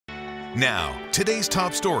Now, today's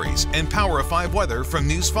top stories and Power of 5 weather from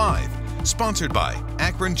News 5. Sponsored by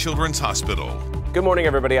Akron Children's Hospital. Good morning,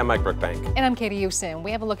 everybody. I'm Mike Brookbank. And I'm Katie Houston.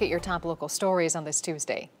 We have a look at your top local stories on this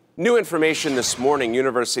Tuesday. New information this morning.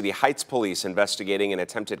 University Heights police investigating an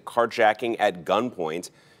attempted carjacking at gunpoint.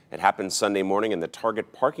 It happened Sunday morning in the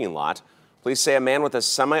Target parking lot. Police say a man with a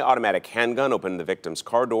semi-automatic handgun opened the victim's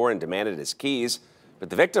car door and demanded his keys, but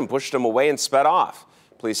the victim pushed him away and sped off.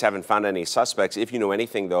 Police haven't found any suspects. If you know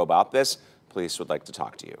anything, though, about this, police would like to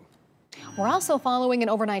talk to you. We're also following an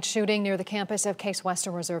overnight shooting near the campus of Case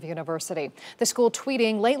Western Reserve University. The school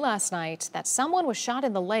tweeting late last night that someone was shot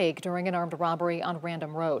in the leg during an armed robbery on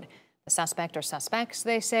Random Road. The suspect or suspects,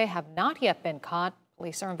 they say, have not yet been caught.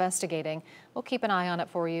 Police are investigating. We'll keep an eye on it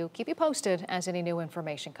for you. Keep you posted as any new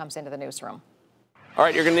information comes into the newsroom. All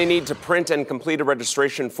right, you're going to need to print and complete a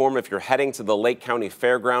registration form if you're heading to the Lake County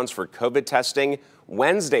Fairgrounds for COVID testing.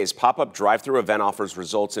 Wednesday's pop-up drive-through event offers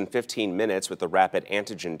results in 15 minutes with the rapid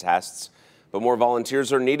antigen tests. But more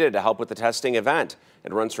volunteers are needed to help with the testing event.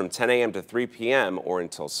 It runs from 10 a.m. to 3 p.m. or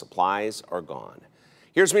until supplies are gone.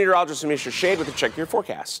 Here's meteorologist Amisha Shade with a check your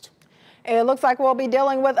forecast. It looks like we'll be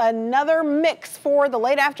dealing with another mix for the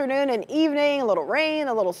late afternoon and evening. A little rain,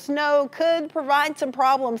 a little snow could provide some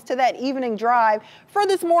problems to that evening drive. For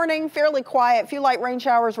this morning, fairly quiet, few light rain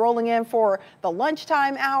showers rolling in for the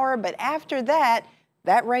lunchtime hour. But after that,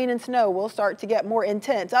 that rain and snow will start to get more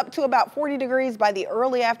intense, up to about 40 degrees by the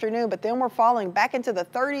early afternoon. But then we're falling back into the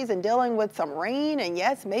 30s and dealing with some rain and,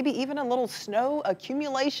 yes, maybe even a little snow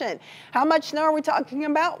accumulation. How much snow are we talking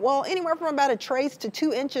about? Well, anywhere from about a trace to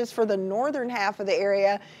 2 inches for the northern half of the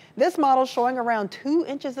area. This model showing around 2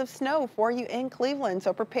 inches of snow for you in Cleveland.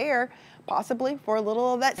 So prepare possibly for a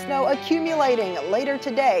little of that snow accumulating later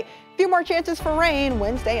today. A few more chances for rain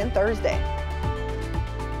Wednesday and Thursday.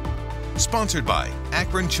 Sponsored by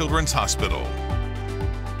Akron Children's Hospital.